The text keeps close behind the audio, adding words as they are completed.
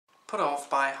put off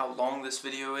by how long this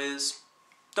video is,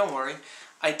 don't worry.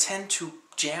 I tend to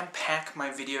jam-pack my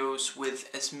videos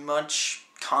with as much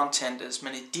content, as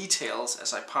many details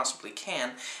as I possibly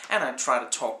can, and I try to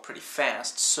talk pretty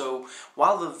fast. So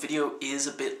while the video is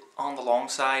a bit on the long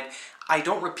side, I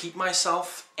don't repeat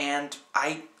myself, and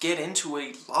I get into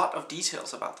a lot of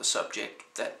details about the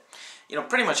subject that,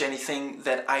 pretty much anything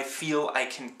that I feel I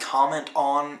can comment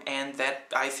on and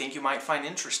that I think you might find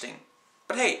interesting.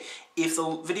 But hey, if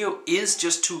the video is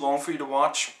just too long for you to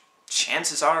watch,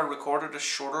 chances are I recorded a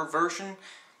shorter version,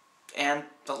 and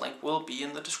the link will be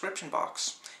in the description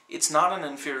box. It's not an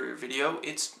inferior video,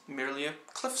 it's merely a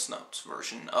Cliff's Notes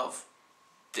version of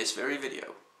this very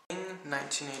video. In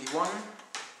 1981,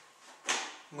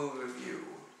 movie review.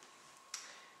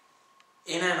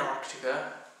 In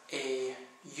Antarctica, a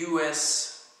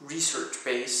US research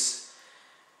base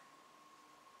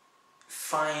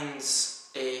finds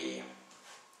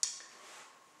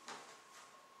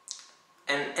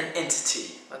an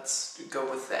entity, let's go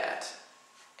with that,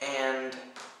 and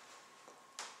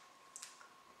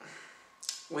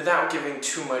without giving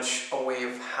too much away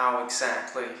of how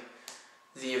exactly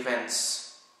the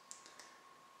events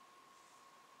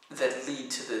that lead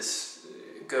to this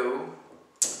go,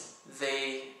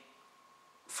 they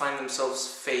find themselves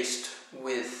faced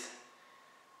with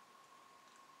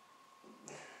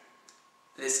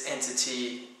this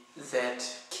entity that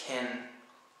can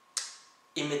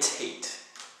imitate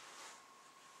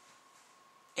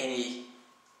any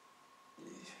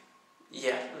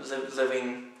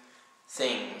living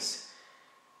things,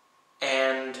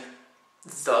 and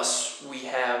thus we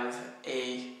have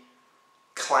a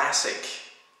classic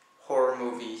horror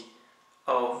movie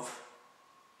of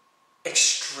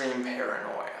extreme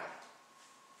paranoia.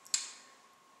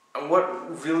 And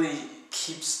what really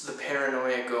keeps the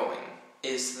paranoia going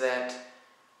is that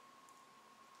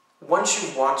once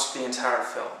you've watched the entire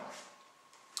film,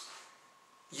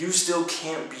 you still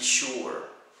can't be sure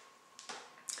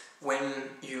when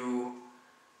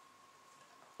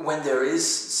there is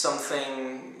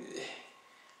something,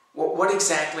 what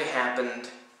exactly happened,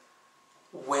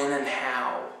 when and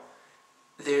how.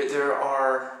 There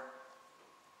are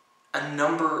a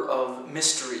number of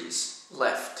mysteries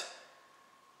left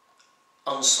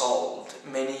unsolved.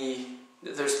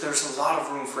 There's a lot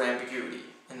of room for ambiguity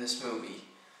in this movie.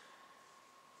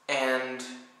 And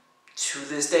to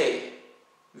this day,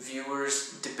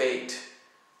 viewers debate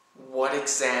what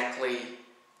exactly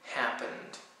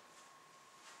happened.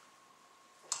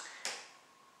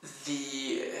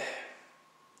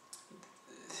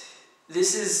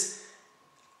 This is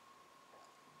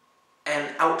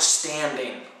an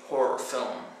outstanding horror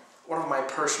film, one of my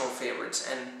personal favorites,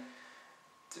 and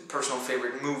personal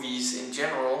favorite movies in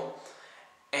general,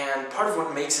 and part of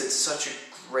what makes it such a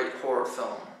great horror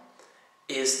film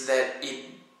is that it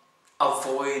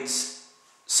avoids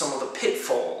some of the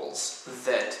pitfalls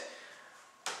that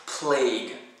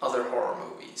plague other horror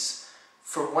movies.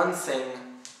 For one thing,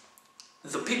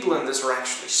 the people in this are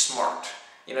actually smart.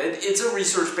 It's a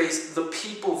research base. The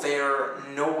people there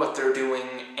know what they're doing,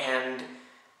 and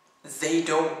they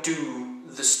don't do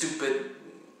the stupid,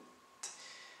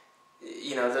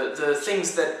 the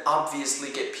things that obviously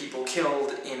get people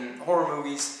killed in horror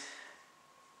movies.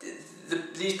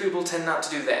 These people tend not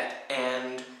to do that,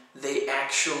 and they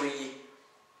actually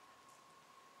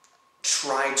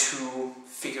try to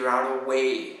figure out a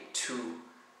way to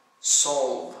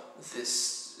solve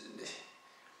this,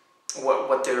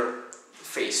 what they're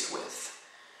faced with.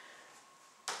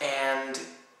 And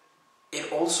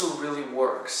it also really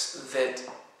works that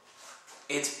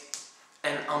it's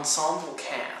an ensemble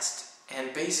cast,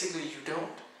 and basically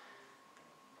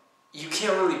you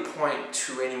can't really point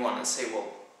to anyone and say, well,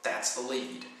 that's the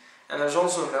lead. And there's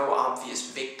also no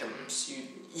obvious victims.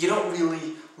 You don't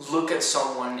really look at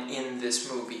someone in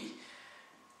this movie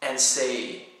and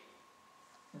say,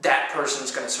 that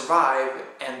person's going to survive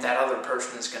and that other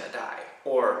person is going to die.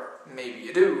 Or maybe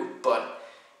you do, but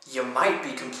you might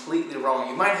be completely wrong.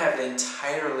 You might have it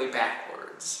entirely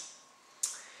backwards.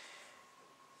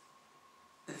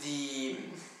 The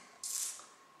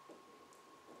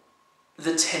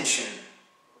tension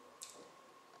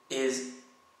is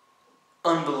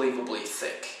unbelievably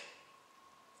thick.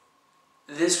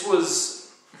 This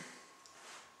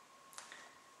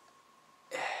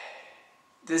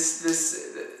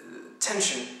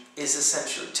tension is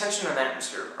essentially, tension and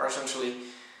atmosphere are essentially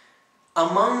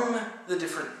among the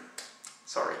different,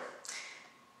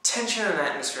 tension and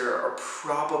atmosphere are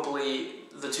probably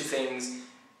the two things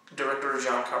director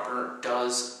John Carpenter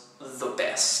does the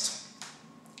best.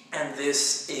 And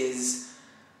this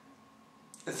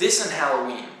and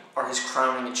Halloween are his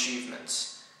crowning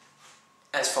achievements.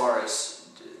 as far as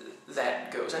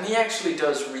that goes. And he actually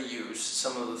does reuse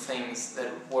some of the things that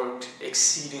worked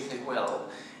exceedingly well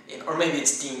in, or maybe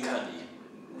it's Dean Cundy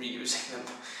reusing them,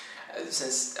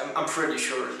 since I'm pretty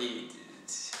sure he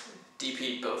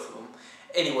DP'd both of them.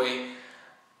 Anyway,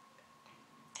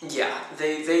 yeah,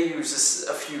 they use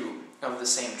a few of the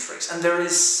same tricks, and there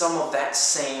is some of that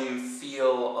same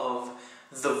feel of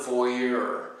the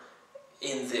voyeur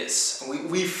in this.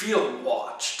 We feel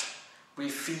watched. We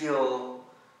feel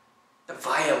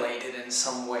violated in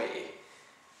some way.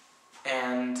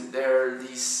 And there are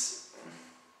these...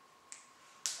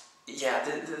 Yeah,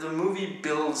 the movie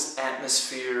builds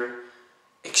atmosphere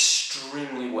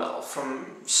extremely well. From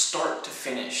start to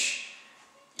finish,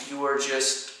 you are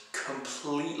just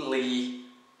completely...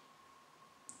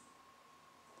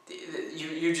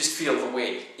 You just feel the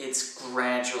weight. It's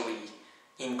gradually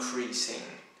increasing.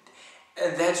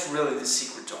 And that's really the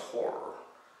secret to horror.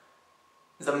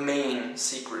 The main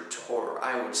secret to horror,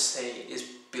 I would say, is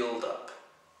build-up.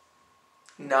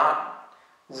 Not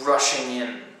rushing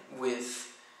in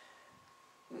with,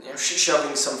 you know,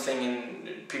 shoving something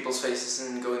in people's faces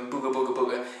and going booga booga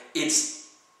booga. It's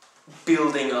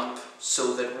building up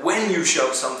so that when you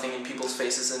shove something in people's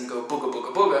faces and go booga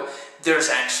booga booga, there's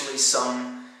actually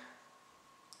some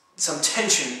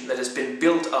tension that has been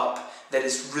built up that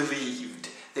is relieved.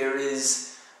 There is...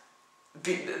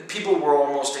 People were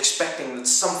almost expecting that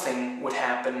something would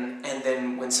happen, and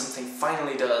then when something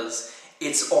finally does,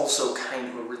 it's also kind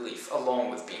of a relief, along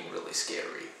with being really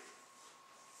scary.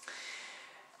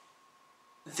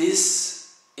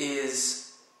 This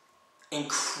is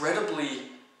incredibly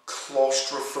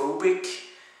claustrophobic.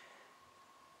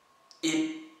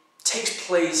 It takes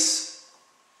place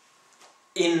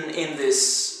in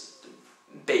this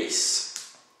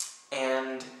base,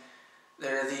 and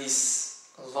there are these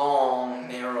long,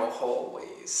 narrow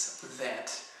hallways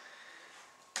that,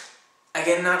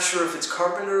 again, not sure if it's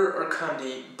Carpenter or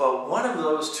Cundy, but one of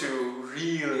those two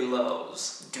really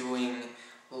loves doing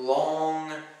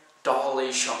long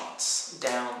dolly shots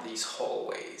down these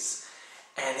hallways,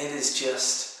 and it is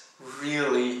just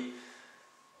really,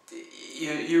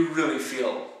 you really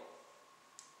feel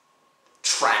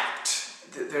trapped.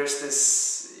 There's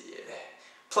this,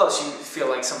 plus you feel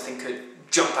like something could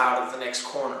jump out of the next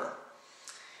corner.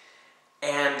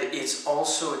 And it's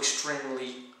also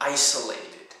extremely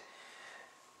isolated.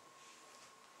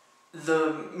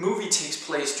 The movie takes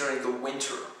place during the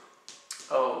winter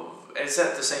of, it's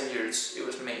at the same year, it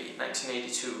was made,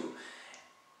 1982.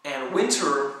 And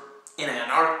winter in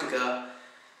Antarctica,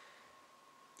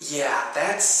 yeah,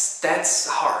 that's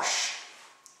harsh.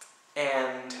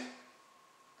 And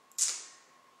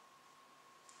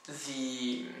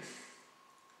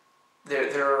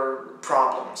there are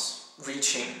problems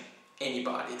reaching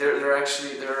anybody. There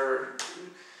are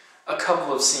a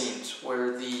couple of scenes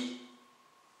where the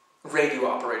radio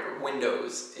operator,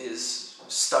 Windows, is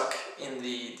stuck in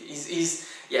the... He's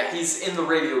in the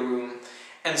radio room,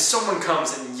 and someone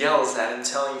comes and yells at him,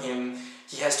 telling him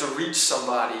he has to reach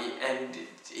somebody, and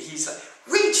he's like,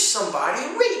 reach somebody,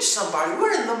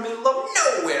 we're in the middle of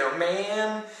nowhere,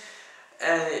 man!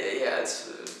 And yeah,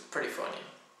 it's pretty funny.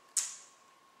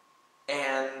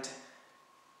 And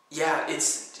yeah,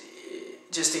 it's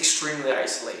just extremely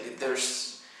isolated. There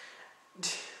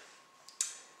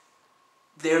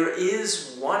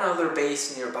is one other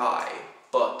base nearby,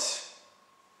 but,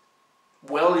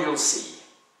 well, you'll see.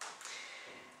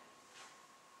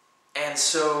 And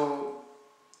so,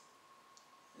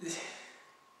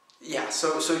 yeah,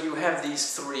 so you have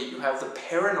these three. You have the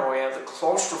paranoia, the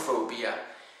claustrophobia,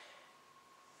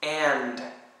 and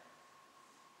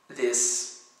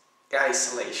this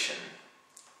isolation.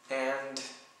 And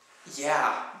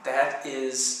yeah, that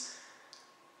is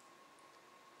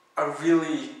a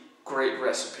really great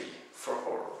recipe for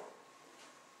horror.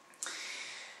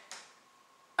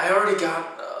 I already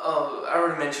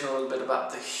mentioned a little bit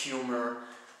about the humor.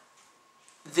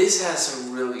 This has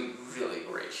some really, really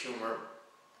great humor.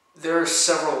 There are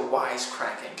several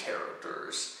wisecracking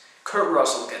characters. Kurt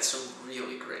Russell gets some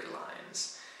really great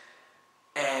lines.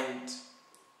 And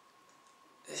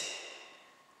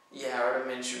yeah, I already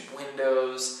mentioned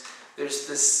Windows. There's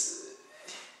this...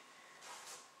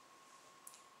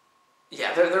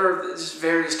 Yeah, there are just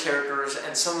various characters,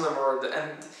 and some of them are...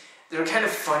 And they're kind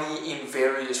of funny in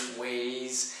various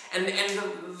ways. And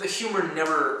the humor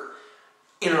never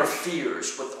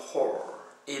interferes with the horror.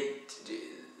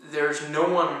 There's no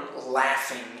one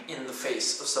laughing in the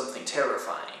face of something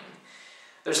terrifying.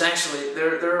 There's actually...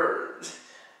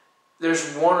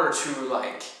 There's one or two,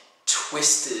 like,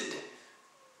 twisted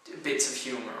bits of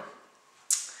humor.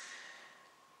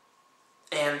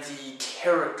 And the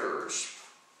characters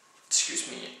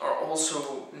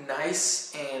also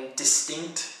nice and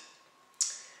distinct,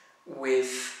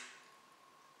 with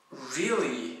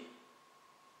really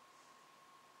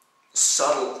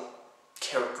subtle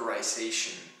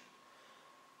characterization.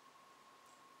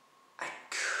 I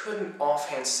couldn't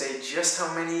offhand say just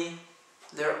how many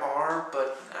there are,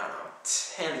 but I don't know,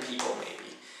 10 people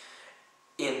maybe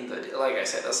in the, like I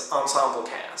said, this ensemble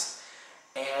cast.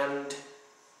 And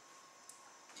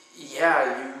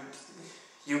yeah,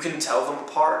 you can tell them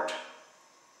apart.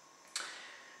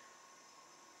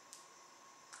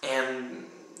 And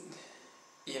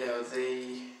you know,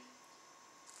 the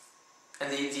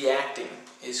acting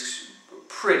is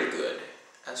pretty good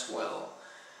as well.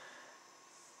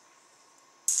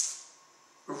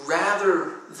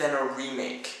 Rather than a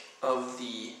remake of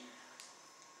the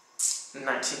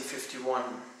 1951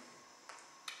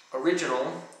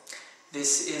 original,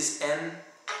 this is an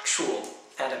actual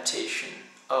adaptation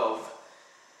of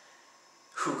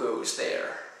Who Goes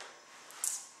There.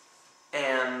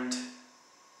 And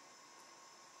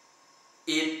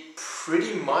it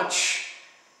pretty much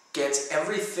gets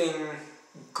everything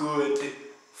good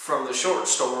from the short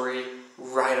story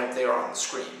right up there on the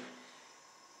screen,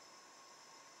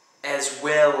 as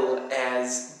well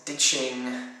as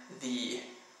ditching the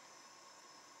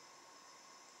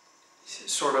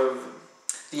sort of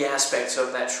the aspects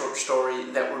of that short story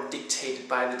that were dictated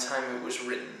by the time it was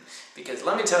written. Because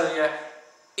let me tell you,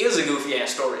 it was a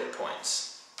goofy-ass story at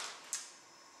points.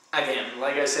 Again,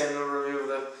 like I said in the review of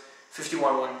the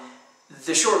 51 one,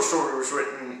 the short story was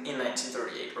written in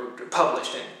 1938, or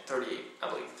published in 38, I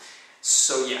believe.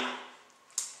 So yeah,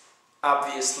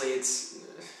 obviously it's...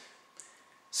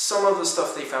 some of the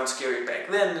stuff they found scary back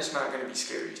then is not going to be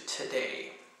scary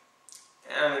today.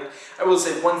 And I will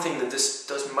say one thing that this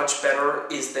does much better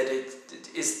is that it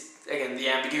is, again, the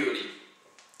ambiguity.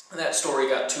 That story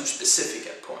got too specific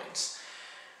at points.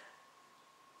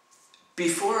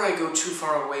 Before I go too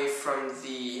far away from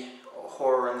the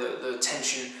horror and the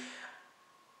tension,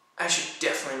 I should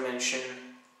definitely mention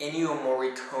Ennio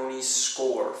Morricone's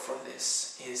score for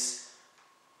this is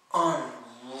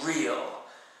unreal.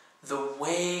 The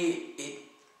way it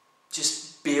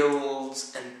just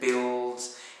builds and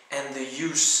builds, and the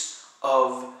use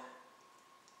of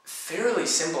fairly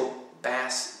simple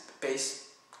bass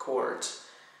chords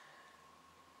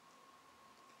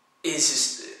is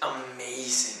just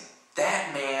amazing.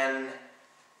 That man,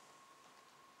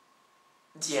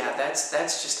 yeah, that's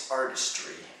just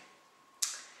artistry.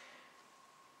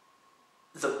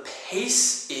 The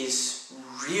pace is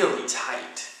really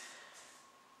tight.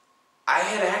 I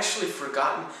had actually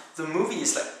forgotten, the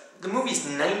movie's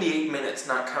 98 minutes,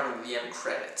 not counting the end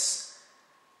credits.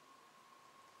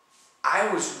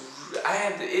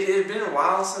 It had been a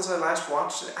while since I last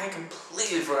watched it. I had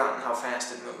completely forgotten how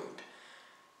fast it moved.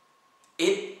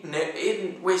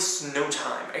 It wastes no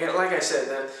time. Again, like I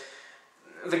said,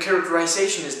 the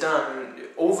characterization is done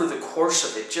over the course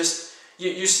of it. Just,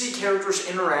 you see characters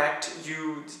interact,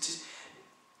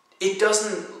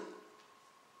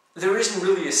 there isn't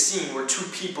really a scene where two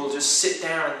people just sit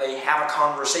down and they have a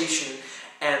conversation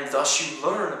and thus you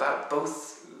learn about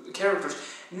both characters.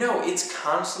 No, it's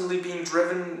constantly being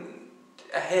driven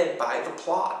ahead by the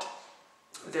plot.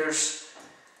 There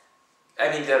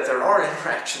are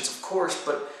interactions, of course,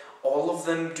 but all of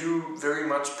them do very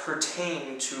much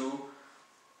pertain to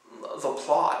the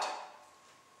plot.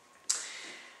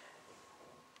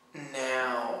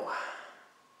 Now,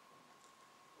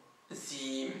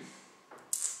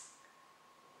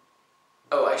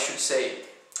 I should say,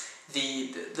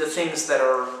 the things that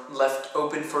are left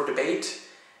open for debate,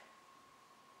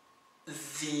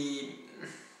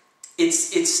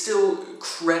 it's still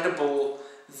credible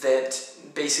that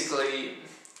basically,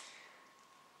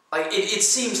 like, it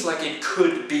seems like it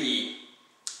could be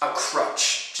a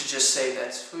crutch to just say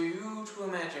that's for you to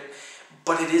imagine,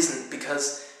 but it isn't,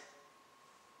 because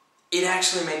it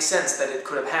actually makes sense that it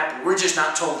could have happened. We're just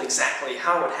not told exactly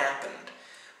how it happened.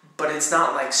 But it's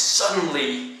not like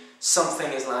suddenly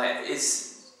something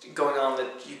is going on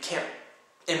that you can't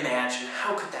imagine.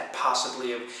 How could that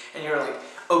possibly have? And you're like,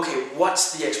 okay,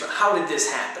 what's the explanation? How did this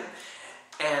happen?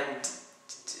 And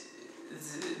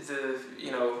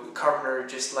the Carpenter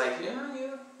just like,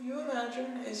 you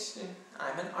imagine,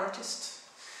 I'm an artist.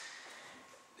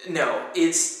 No,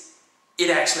 it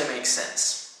actually makes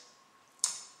sense.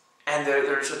 And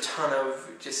there's a ton of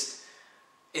just,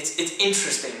 it's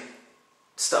interesting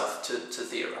stuff to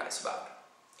theorize about.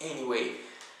 Anyway,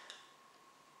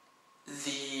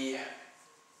 the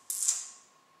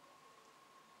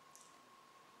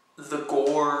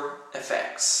gore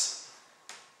effects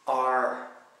are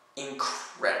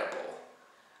incredible.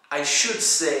 I should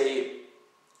say,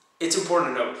 it's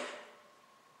important to note,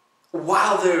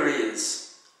 while there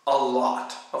is a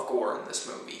lot of gore in this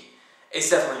movie, it's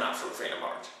definitely not for the faint of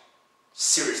heart.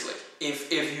 Seriously.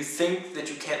 If you think that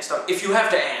you can't stomach... If you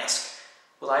have to ask,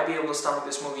 will I be able to stomach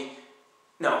this movie?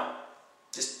 No.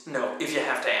 Just no, if you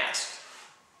have to ask.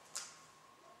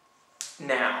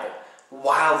 Now,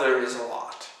 while there is a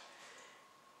lot,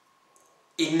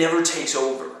 it never takes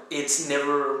over. It's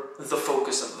never the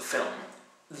focus of the film.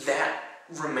 That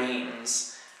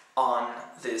remains on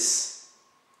this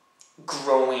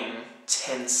growing,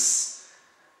 tense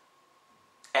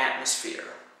atmosphere.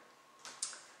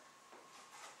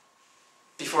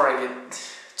 Before I get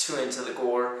too into the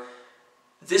gore,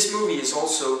 this movie is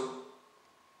also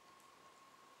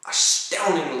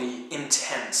astoundingly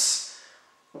intense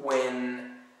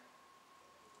when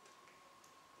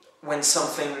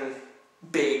something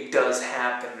big does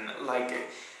happen. Like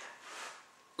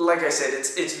I said,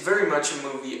 it's very much a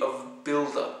movie of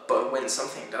build-up, but when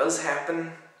something does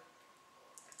happen,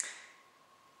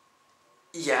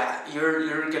 yeah,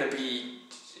 you're gonna be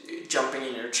jumping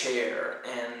in your chair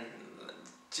and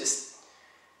just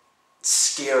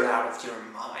scared out of your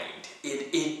mind.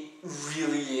 It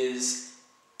really is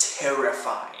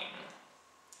terrifying.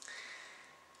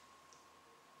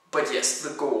 But yes,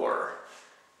 the gore.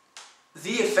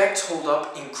 The effects hold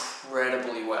up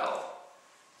incredibly well.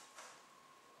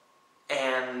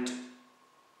 And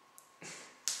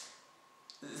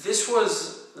this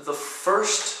was the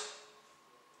first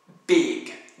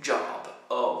big job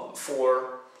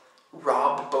for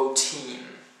Rob Bottin.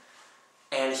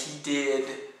 And he did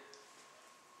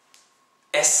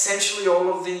essentially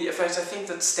all of the effects. I think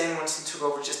that Stan Winston took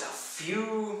over just a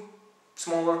few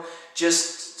smaller,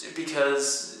 just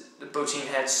because Bottin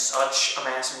had such a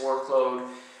massive workload.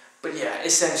 But yeah,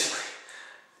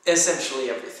 essentially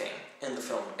everything in the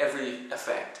film, every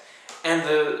effect. And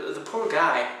the poor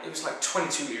guy, he was like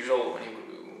 22 years old when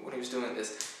he was doing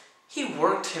this. He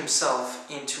worked himself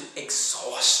into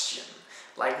exhaustion.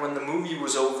 Like when the movie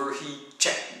was over, he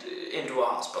checked into a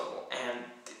hospital and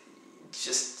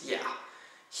just, yeah,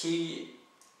 he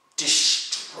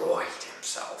destroyed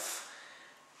himself.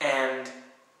 And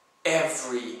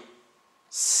every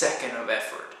second of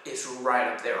effort is right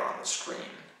up there on the screen.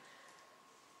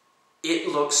 It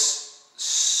looks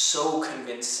so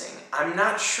convincing. I'm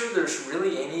not sure there's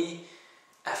really any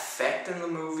effect in the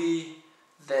movie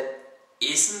that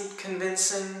isn't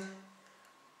convincing.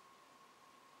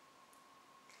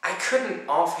 I couldn't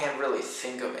offhand really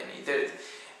think of any.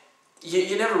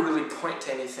 You never really point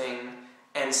to anything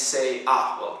and say,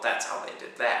 well, that's how they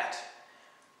did that.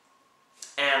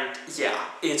 And yeah,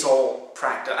 it's all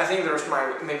practical. I think there's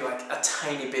maybe like a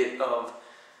tiny bit of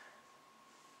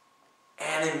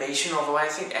animation, although I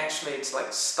think actually it's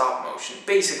like stop motion.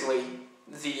 Basically,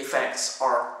 the effects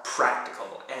are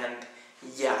practical, and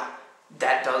yeah,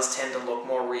 that does tend to look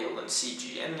more real than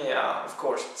CG. And yeah, of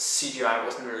course, CGI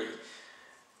wasn't very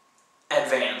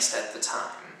advanced at the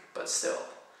time, but still.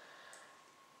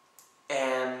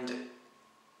 And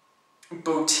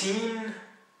Bottin,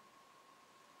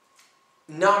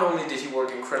 not only did he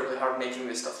work incredibly hard making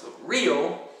this stuff look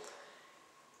real,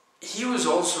 he was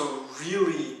also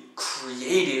really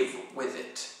creative with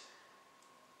it.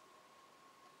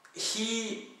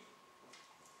 He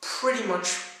pretty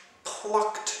much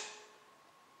plucked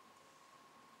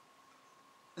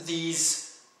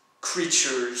these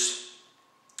creatures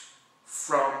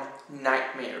from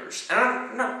nightmares.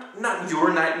 And not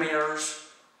your nightmares,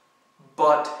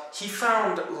 but he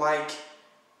found like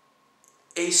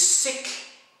a sick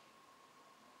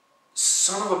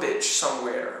son of a bitch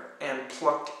somewhere and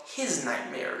plucked his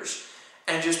nightmares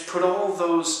and just put all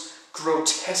those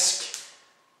grotesque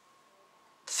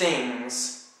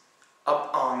things up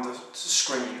on the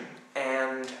screen.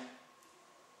 And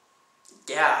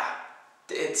yeah,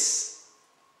 it's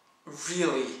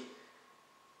really,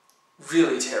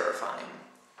 really terrifying.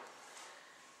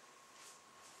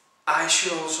 I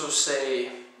should also say,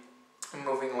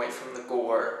 moving away from the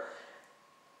gore,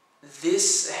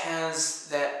 this has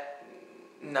that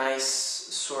nice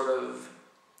sort of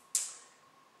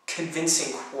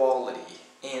convincing quality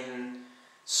in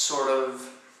sort of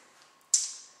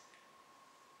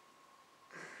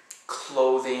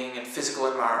clothing and physical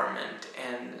environment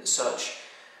and such,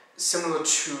 similar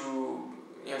to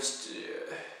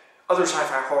other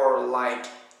sci-fi horror like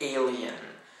Alien,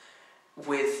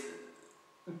 with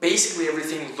basically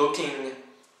everything looking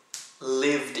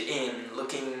lived in,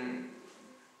 looking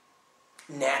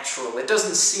natural. It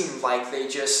doesn't seem like they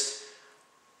just,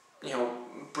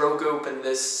 broke open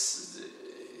this,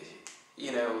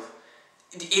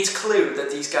 It's clear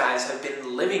that these guys have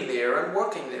been living there and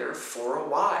working there for a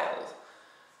while.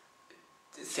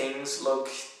 things look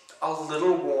a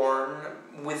little worn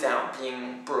without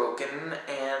being broken,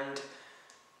 and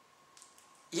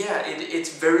yeah, it's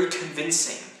very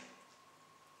convincing.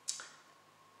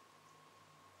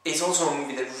 It's also a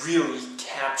movie that really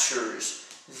captures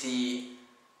the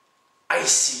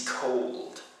icy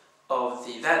cold of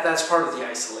that's part of the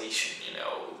isolation, you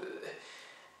know.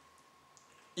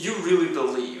 You really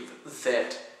believe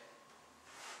that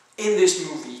in this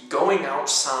movie, going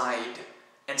outside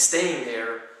and staying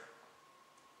there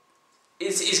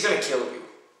is going to kill you.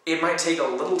 It might take a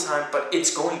little time, but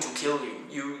it's going to kill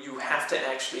you. You have to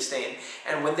actually stay in.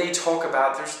 And when they talk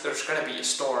about there's going to be a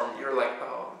storm, you're like,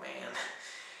 oh man.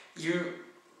 You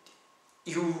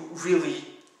really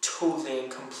totally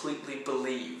and completely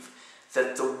believe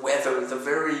that the weather, the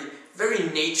very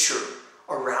nature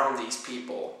around these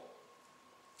people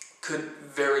could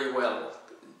very well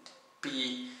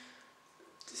be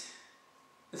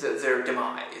their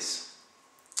demise.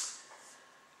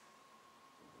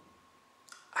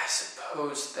 I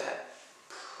suppose that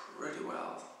pretty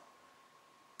well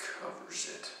covers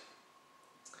it.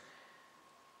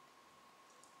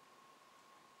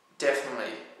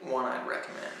 Definitely one I'd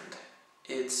recommend.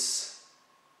 It's,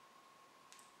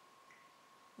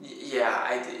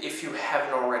 yeah, if you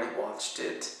haven't already watched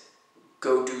it,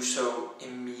 go do so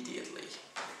immediately.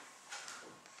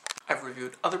 I've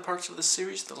reviewed other parts of this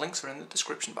series, the links are in the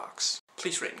description box.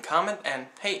 Please rate and comment, and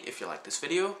hey, if you like this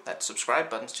video, that subscribe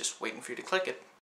button's just waiting for you to click it.